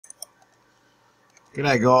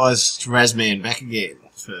G'day guys, it's Razz back again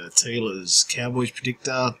for Teila's Cowboys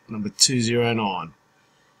Predictor number 209.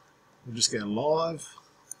 We'll just go live.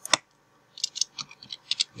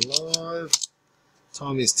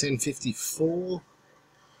 Time is 10:54.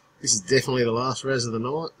 This is definitely the last Razz of the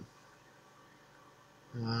night.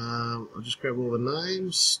 I'll just grab all the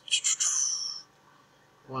names.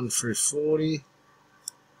 1 through 40. Here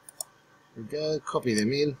we go, copy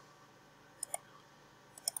them in.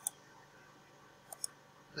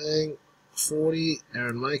 Bang, 40,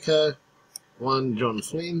 Aaron Mako. 1, John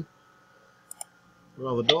Flynn.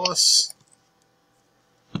 Roll the dice.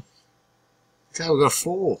 Okay, we've got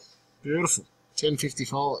 4. Beautiful.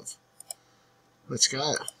 10:55. Let's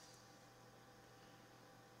go.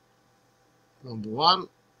 Number 1.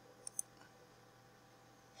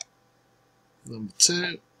 Number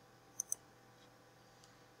 2.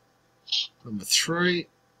 Number 3.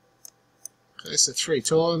 Okay, so 3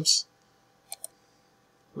 times.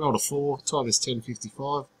 Rolled a 4. Time is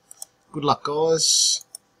 10:55. Good luck, guys.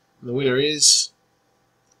 And the winner is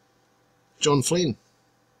John Flynn.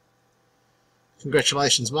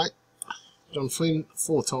 Congratulations, mate. John Flynn,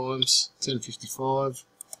 4 times, 10:55.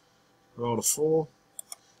 Rolled a 4.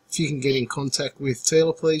 If you can get in contact with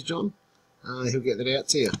Teila, please, John, he'll get that out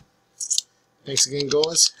to you. Thanks again,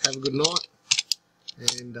 guys. Have a good night,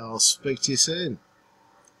 and I'll speak to you soon.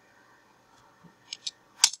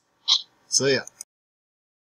 See ya.